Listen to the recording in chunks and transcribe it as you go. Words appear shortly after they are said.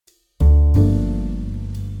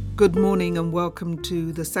Good morning and welcome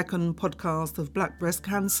to the second podcast of Black Breast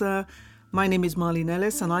Cancer. My name is Marlene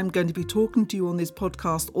Ellis and I'm going to be talking to you on this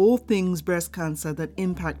podcast all things breast cancer that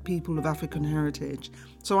impact people of African heritage.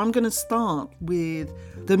 So I'm going to start with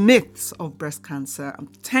the myths of breast cancer,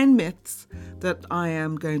 10 myths that I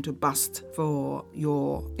am going to bust for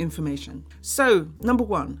your information. So, number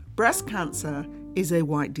 1, breast cancer is a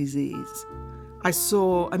white disease.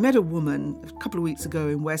 I met a woman a couple of weeks ago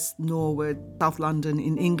in West Norwood, South London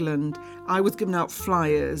in England. I was giving out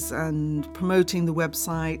flyers and promoting the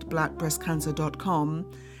website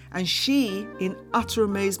blackbreastcancer.com, and she, in utter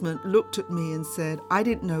amazement, looked at me and said, "I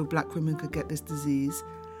didn't know black women could get this disease."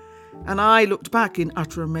 And I looked back in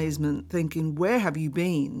utter amazement thinking, where have you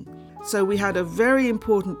been? So we had a very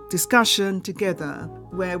important discussion together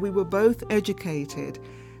where we were both educated.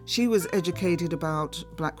 She was educated about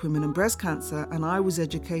black women and breast cancer, and I was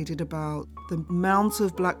educated about the amount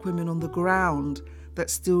of black women on the ground that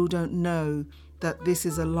still don't know that this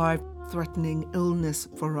is a life-threatening illness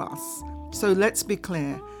for us. So let's be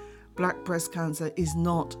clear, black breast cancer is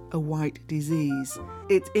not a white disease.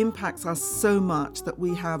 It impacts us so much that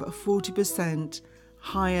we have a 40%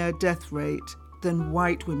 higher death rate than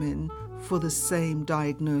white women for the same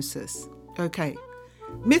diagnosis. Okay.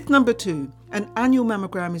 Myth number 2, an annual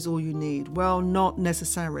mammogram is all you need. Well, not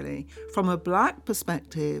necessarily. From a black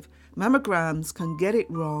perspective, mammograms can get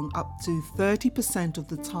it wrong up to 30% of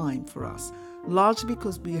the time for us, largely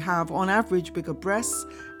because we have, on average, bigger breasts.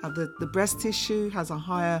 The breast tissue has a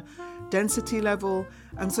higher density level,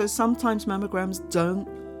 and so sometimes mammograms don't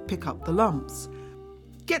pick up the lumps.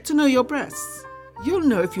 Get to know your breasts. You'll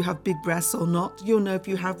know if you have big breasts or not. You'll know if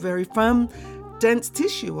you have very firm, dense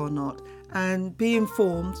tissue or not. And be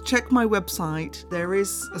informed. Check my website. There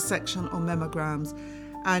is a section on mammograms.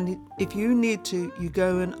 And if you need to, you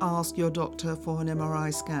go and ask your doctor for an MRI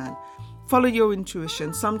scan. Follow your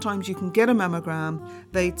intuition. Sometimes you can get a mammogram.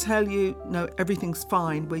 They tell you, no, everything's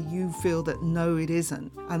fine, where you feel that, no, it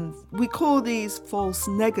isn't. And we call these false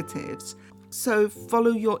negatives. So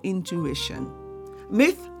follow your intuition.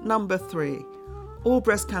 Myth number 3, all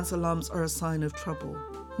breast cancer lumps are a sign of trouble.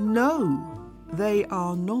 No, they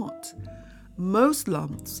are not. Most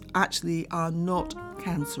lumps actually are not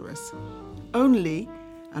cancerous. Only,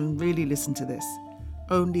 and really listen to this,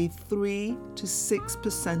 only 3 to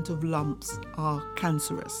 6% of lumps are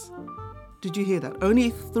cancerous. Did you hear that?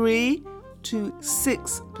 Only 3 to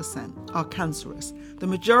 6% are cancerous. The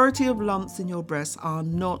majority of lumps in your breasts are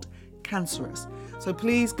not cancerous. So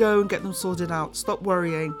please go and get them sorted out. Stop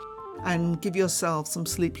worrying and give yourself some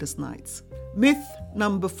sleepless nights. Myth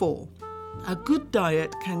number 4. A good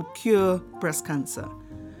diet can cure breast cancer.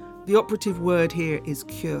 The operative word here is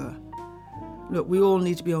cure. Look, we all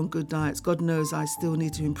need to be on good diets. God knows I still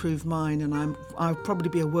need to improve mine, and I'll probably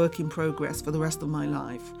be a work in progress for the rest of my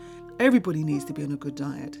life. Everybody needs to be on a good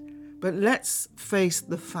diet. But let's face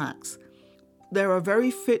the facts. There are very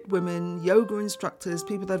fit women, yoga instructors,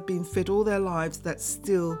 people that have been fit all their lives that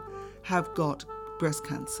still have got breast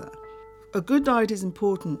cancer. A good diet is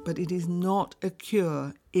important, but it is not a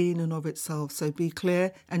cure in and of itself, so be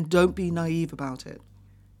clear and don't be naive about it.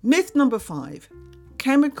 Myth number 5.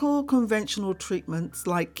 Chemical conventional treatments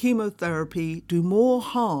like chemotherapy do more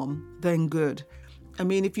harm than good. I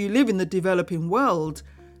mean, if you live in the developing world,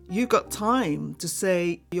 you've got time to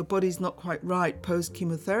say your body's not quite right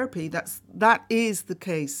post-chemotherapy. That is the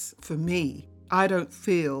case for me. I don't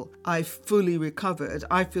feel I've fully recovered.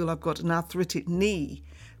 I feel I've got an arthritic knee,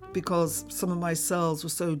 because some of my cells were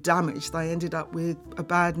so damaged, I ended up with a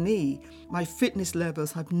bad knee. My fitness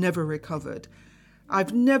levels have never recovered.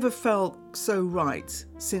 I've never felt so right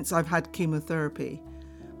since I've had chemotherapy,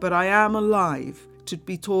 but I am alive to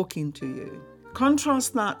be talking to you.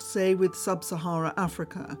 Contrast that, say, with sub-Saharan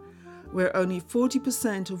Africa, where only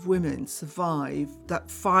 40% of women survive that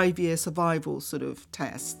 5-year survival sort of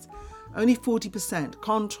test. Only 40%.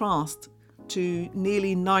 Contrast to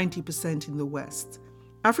nearly 90% in the West.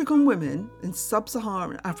 African women in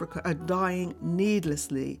sub-Saharan Africa are dying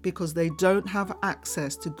needlessly because they don't have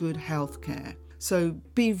access to good health care. So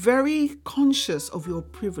be very conscious of your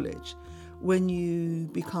privilege when you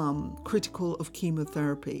become critical of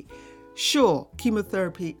chemotherapy. Sure,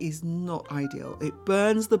 chemotherapy is not ideal. It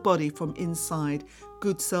burns the body from inside,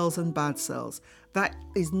 good cells and bad cells. That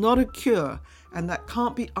is not a cure, and that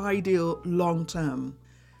can't be ideal long term.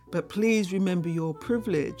 But please remember your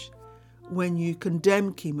privilege when you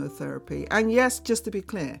condemn chemotherapy. And yes, just to be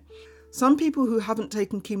clear, some people who haven't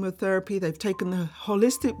taken chemotherapy, they've taken the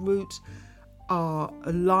holistic route, are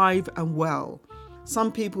alive and well.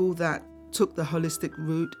 Some people that took the holistic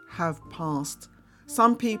route have passed.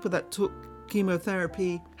 Some people that took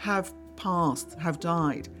chemotherapy have passed, have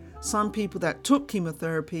died. some people that took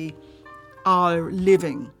chemotherapy are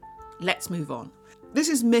living. Let's move on. This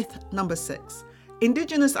is myth number 6.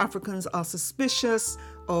 Indigenous Africans are suspicious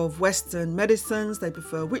of Western medicines. They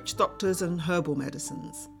prefer witch doctors and herbal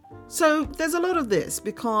medicines. So there's a lot of this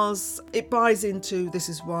because it buys into this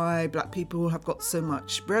is why black people have got so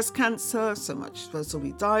much breast cancer, so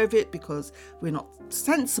we die of it because we're not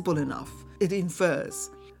sensible enough, it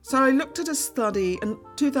infers. So I looked at a study, a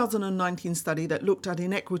 2019 study that looked at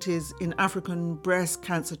inequities in African breast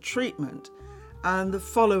cancer treatment, and the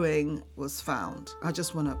following was found. I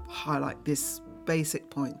just want to highlight this basic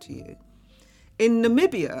point to you. In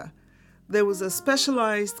Namibia, there was a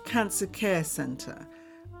specialized cancer care center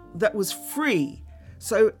that was free.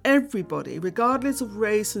 So everybody, regardless of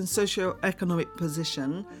race and socioeconomic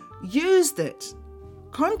position, used it.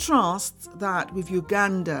 Contrast that with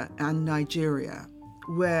Uganda and Nigeria,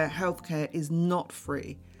 where healthcare is not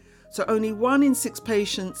free. So only 1 in 6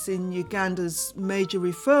 patients in Uganda's major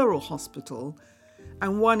referral hospital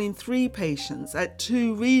and 1 in 3 patients at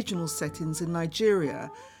 2 regional settings in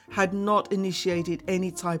Nigeria had not initiated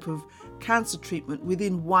any type of cancer treatment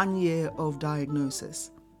within 1 year of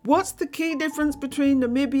diagnosis. What's the key difference between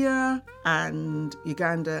Namibia and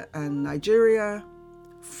Uganda and Nigeria?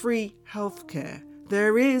 Free healthcare.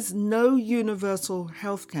 There is no universal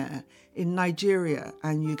healthcare in Nigeria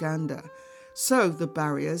and Uganda, so the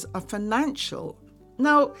barriers are financial.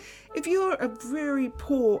 Now, if you're a very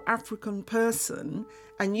poor African person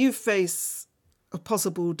and you face a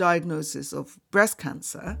possible diagnosis of breast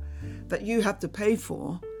cancer that you have to pay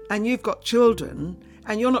for, and you've got children,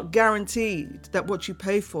 and you're not guaranteed that what you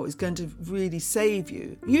pay for is going to really save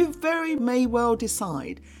you, you very may well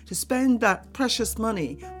decide to spend that precious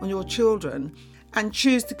money on your children and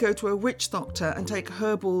choose to go to a witch doctor and take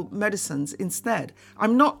herbal medicines instead.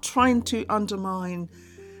 I'm not trying to undermine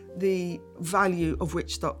the value of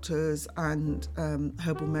witch doctors and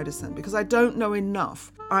herbal medicine because I don't know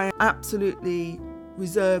enough. I absolutely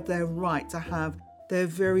reserve their right to have their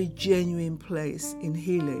very genuine place in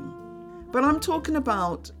healing. But I'm talking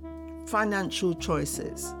about financial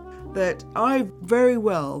choices that I very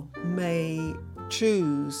well may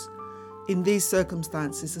choose in these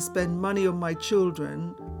circumstances to spend money on my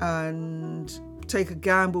children and take a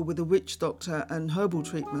gamble with a witch doctor and herbal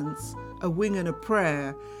treatments, a wing and a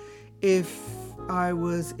prayer, if I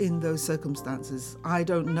was in those circumstances. I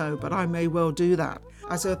don't know, but I may well do that.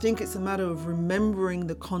 So I think it's a matter of remembering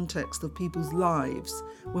the context of people's lives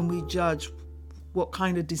when we judge what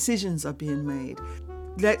kind of decisions are being made.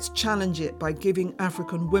 Let's challenge it by giving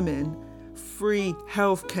African women free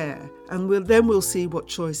health care, and we'll see what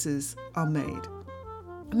choices are made.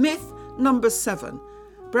 Myth number 7.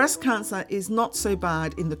 Breast cancer is not so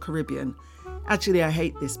bad in the Caribbean. Actually, I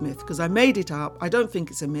hate this myth because I made it up. I don't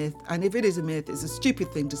think it's a myth. And if it is a myth, it's a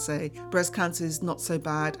stupid thing to say. Breast cancer is not so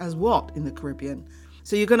bad as what in the Caribbean?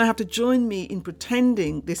 So you're going to have to join me in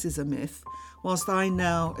pretending this is a myth whilst I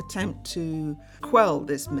now attempt to quell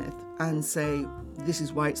this myth and say this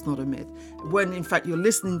is why it's not a myth. When in fact you're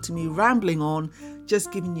listening to me rambling on,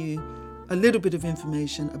 just giving you a little bit of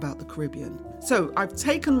information about the Caribbean. So I've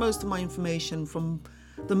taken most of my information from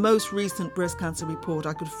the most recent breast cancer report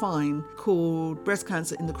I could find called Breast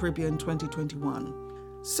Cancer in the Caribbean 2021.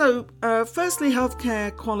 So firstly,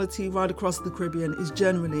 healthcare quality right across the Caribbean is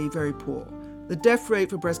generally very poor. The death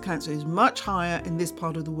rate for breast cancer is much higher in this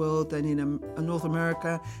part of the world than in North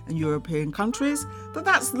America and European countries, but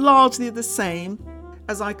that's largely the same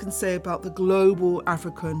as I can say about the global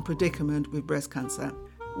African predicament with breast cancer.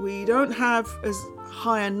 We don't have as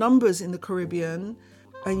higher numbers in the Caribbean,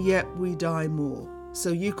 and yet we die more.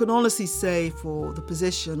 So you can honestly say for the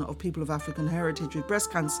position of people of African heritage with breast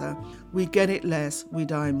cancer, we get it less, we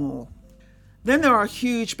die more. Then there are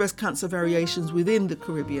huge breast cancer variations within the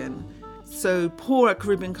Caribbean. So poorer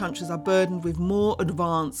Caribbean countries are burdened with more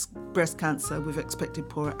advanced breast cancer with expected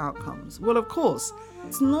poorer outcomes. Well, of course,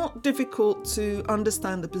 it's not difficult to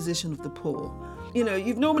understand the position of the poor. You know,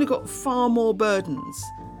 you've normally got far more burdens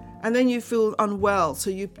and then you feel unwell. So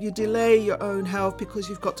you delay your own health because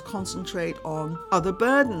you've got to concentrate on other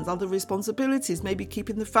burdens, other responsibilities, maybe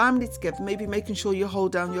keeping the family together, maybe making sure you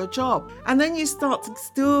hold down your job. And then you start to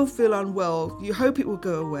still feel unwell. You hope it will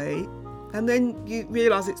go away. And then you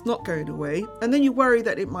realise it's not going away. And then you worry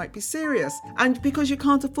that it might be serious. And because you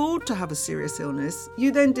can't afford to have a serious illness,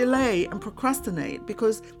 you then delay and procrastinate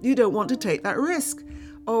because you don't want to take that risk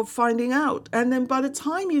of finding out. And then by the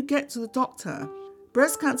time you get to the doctor,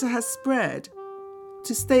 breast cancer has spread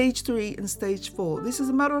to stage 3 and stage 4. This is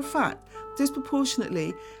a matter of fact.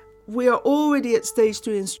 Disproportionately, we are already at stage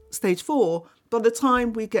 3 and stage 4 by the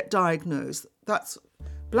time we get diagnosed. That's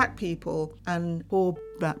black people and poor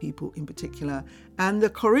black people in particular. And the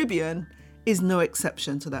Caribbean is no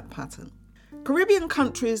exception to that pattern. Caribbean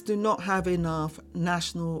countries do not have enough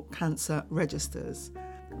national cancer registers,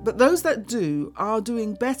 but those that do are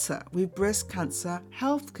doing better with breast cancer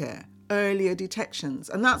healthcare, earlier detections,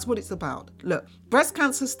 and that's what it's about. Look, breast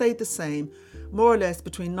cancer stayed the same more or less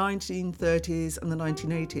between 1930s and the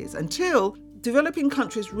 1980s until developing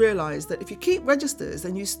countries realized that if you keep registers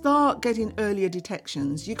and you start getting earlier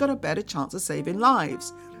detections, you've got a better chance of saving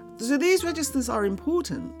lives. So these registers are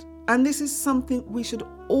important, and this is something we should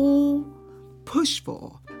all push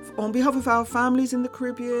for. On behalf of our families in the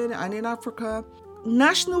Caribbean and in Africa,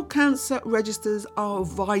 national cancer registers are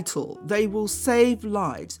vital. They will save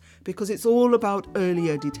lives because it's all about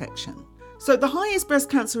earlier detection. So the highest breast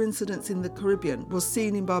cancer incidence in the Caribbean was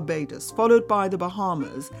seen in Barbados, followed by the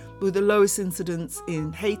Bahamas, with the lowest incidence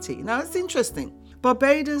in Haiti. Now it's interesting.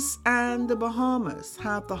 Barbados and the Bahamas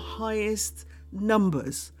have the highest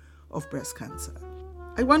numbers of breast cancer.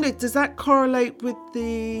 I wonder, does that correlate with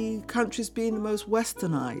the countries being the most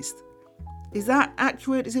westernized? Is that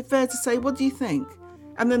accurate? Is it fair to say? What do you think?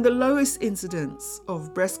 And then the lowest incidence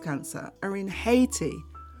of breast cancer are in Haiti.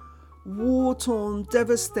 War-torn,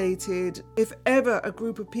 devastated. If ever a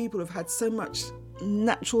group of people have had so much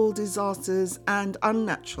natural disasters and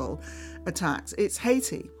unnatural attacks, it's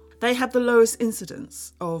Haiti. They have the lowest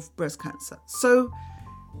incidence of breast cancer. So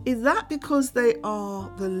is that because they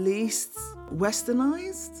are the least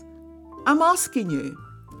westernized? I'm asking you.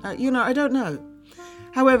 I don't know.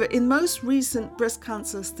 However, in most recent breast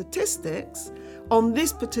cancer statistics, on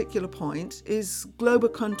this particular point is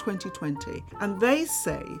Globocon 2020, and they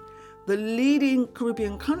say the leading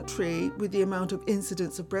Caribbean country with the amount of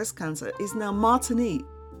incidence of breast cancer is now Martinique,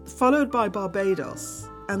 followed by Barbados,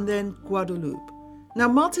 and then Guadeloupe. Now,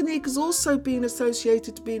 Martinique has also been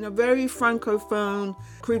associated to being a very francophone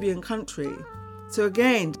Caribbean country. So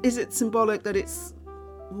again, is it symbolic that it's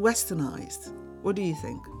westernized? What do you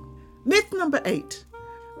think? Myth number 8.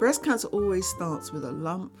 Breast cancer always starts with a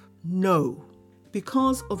lump. No,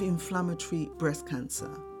 because of inflammatory breast cancer.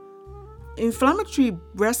 Inflammatory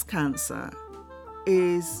breast cancer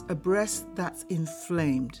is a breast that's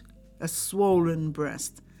inflamed, a swollen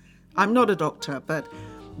breast. I'm not a doctor, but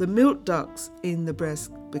the milk ducts in the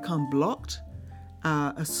breast become blocked,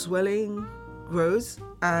 a swelling grows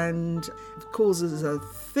and causes a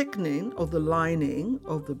thickening of the lining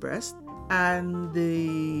of the breast, and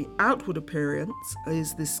the outward appearance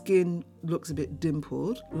is the skin looks a bit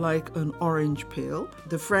dimpled, like an orange peel.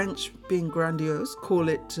 The French, being grandiose, call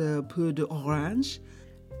it peau d'orange,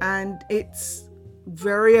 and it's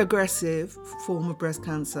very aggressive form of breast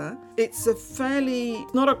cancer. It's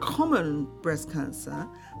not a common breast cancer,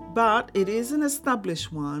 but it is an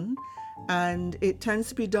established one, and it tends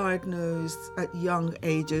to be diagnosed at young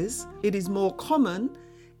ages. It is more common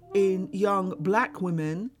in young black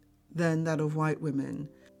women than that of white women.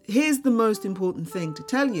 Here's the most important thing to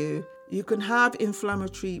tell you. You can have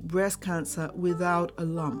inflammatory breast cancer without a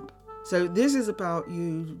lump. So this is about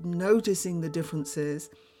you noticing the differences.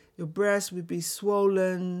 Your breast would be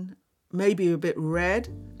swollen, maybe a bit red,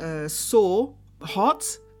 sore, hot,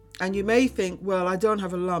 and you may think, well, I don't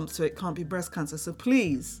have a lump, so it can't be breast cancer. So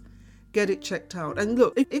please get it checked out. And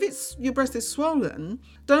look, if your breast is swollen,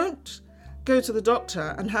 don't go to the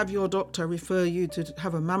doctor and have your doctor refer you to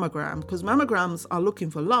have a mammogram, because mammograms are looking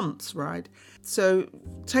for lumps, right? So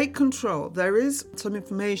take control. There is some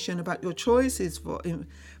information about your choices for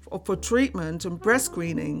treatment and breast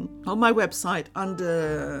screening on my website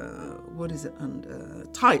under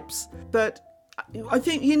types. But I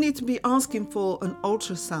think you need to be asking for an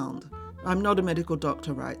ultrasound. I'm not a medical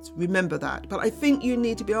doctor, right? Remember that. But I think you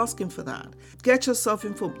need to be asking for that. Get yourself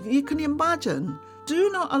informed. You can imagine.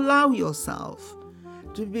 Do not allow yourself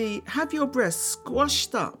to have your breast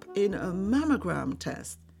squashed up in a mammogram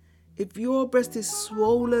test. If your breast is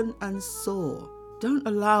swollen and sore, don't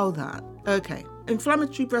allow that. Okay.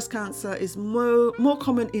 Inflammatory breast cancer is more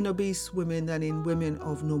common in obese women than in women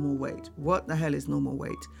of normal weight. What the hell is normal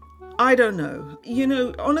weight? I don't know.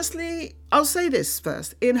 Honestly, I'll say this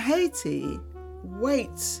first. In Haiti,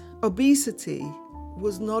 obesity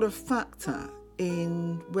was not a factor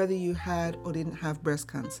in whether you had or didn't have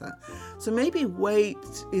breast cancer. So maybe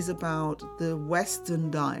weight is about the Western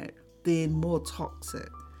diet being more toxic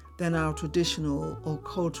than our traditional or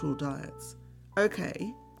cultural diets.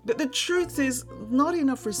 Okay, but the truth is not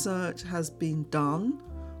enough research has been done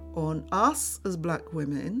on us as black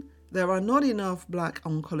women There are not enough black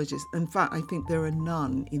oncologists. In fact, I think there are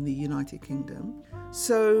none in the United Kingdom.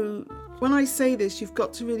 So when I say this, you've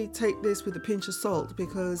got to really take this with a pinch of salt,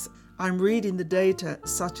 because I'm reading the data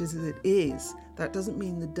such as it is. That doesn't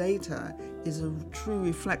mean the data is a true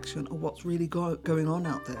reflection of what's really going on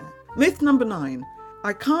out there. Myth number 9,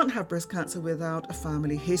 I can't have breast cancer without a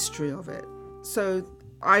family history of it. So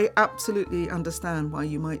I absolutely understand why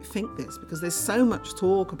you might think this, because there's so much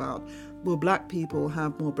talk about, well, black people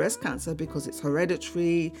have more breast cancer because it's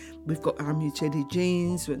hereditary, we've got our mutated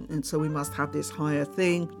genes, and so we must have this higher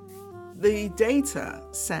thing. The data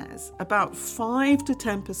says about 5 to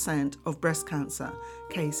 10% of breast cancer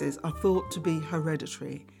cases are thought to be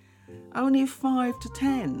hereditary. Only 5 to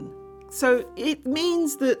 10. So it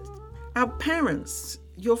means that our parents,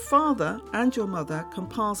 your father and your mother, can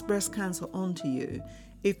pass breast cancer on to you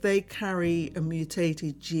if they carry a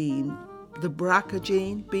mutated gene, the BRCA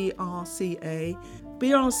gene, BRCA.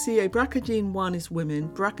 BRCA gene 1 is women,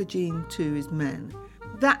 BRCA gene 2 is men.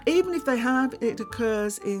 That even if they have, it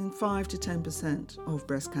occurs in 5 to 10% of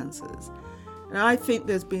breast cancers. And I think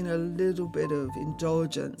there's been a little bit of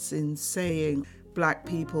indulgence in saying black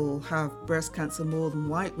people have breast cancer more than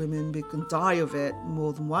white women, they can die of it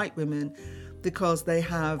more than white women because they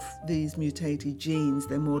have these mutated genes,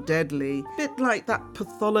 they're more deadly. A bit like that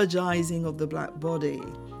pathologizing of the black body.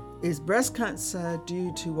 Is breast cancer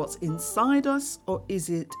due to what's inside us, or is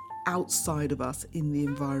it outside of us in the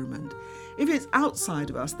environment? If it's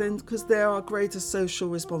outside of us, then because there are greater social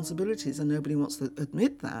responsibilities and nobody wants to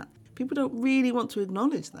admit that, people don't really want to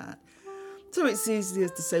acknowledge that. So it's easier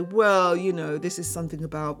to say, well, this is something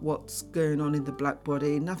about what's going on in the black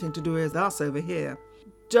body, nothing to do with us over here.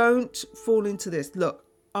 Don't fall into this. Look,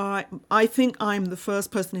 I think I'm the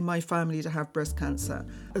first person in my family to have breast cancer.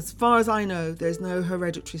 As far as I know, there's no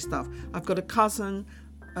hereditary stuff. I've got a cousin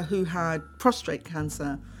who had prostate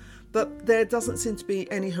cancer, but there doesn't seem to be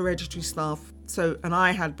any hereditary stuff. And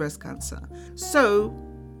I had breast cancer. So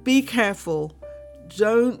be careful.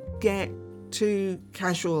 Don't get too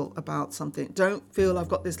casual about something. Don't feel I've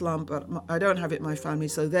got this lump, but I don't have it in my family,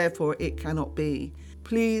 so therefore it cannot be.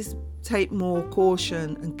 Please take more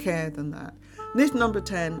caution and care than that. Myth number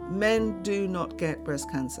 10, men do not get breast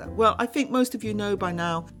cancer. Well, I think most of you know by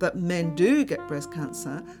now that men do get breast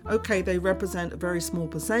cancer. Okay, they represent a very small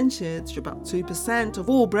percentage, about 2% of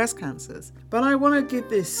all breast cancers. But I want to give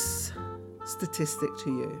this statistic to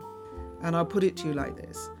you, and I'll put it to you like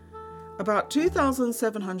this. About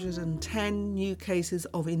 2,710 new cases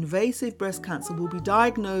of invasive breast cancer will be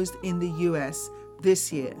diagnosed in the US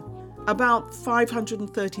this year. About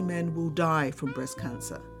 530 men will die from breast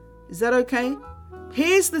cancer. Is that okay?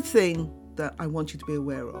 Here's the thing that I want you to be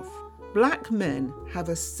aware of. Black men have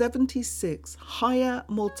a 76 higher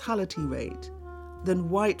mortality rate than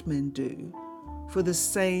white men do for the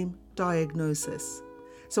same diagnosis.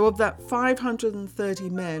 So of that 530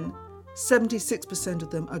 men, 76% of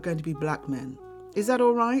them are going to be black men. Is that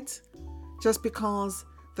all right? Just because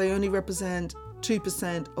they only represent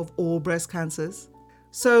 2% of all breast cancers?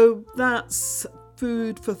 So that's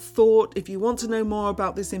food for thought. If you want to know more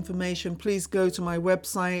about this information, please go to my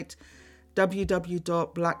website,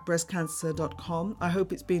 www.blackbreastcancer.com. I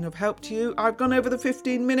hope it's been of help to you. I've gone over the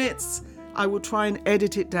 15 minutes. I will try and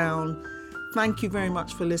edit it down. Thank you very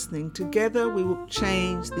much for listening. Together we will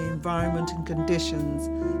change the environment and conditions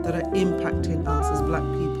that are impacting us as black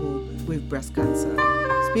people with breast cancer.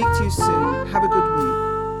 Speak to you soon. Have a good week.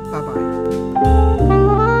 Bye-bye.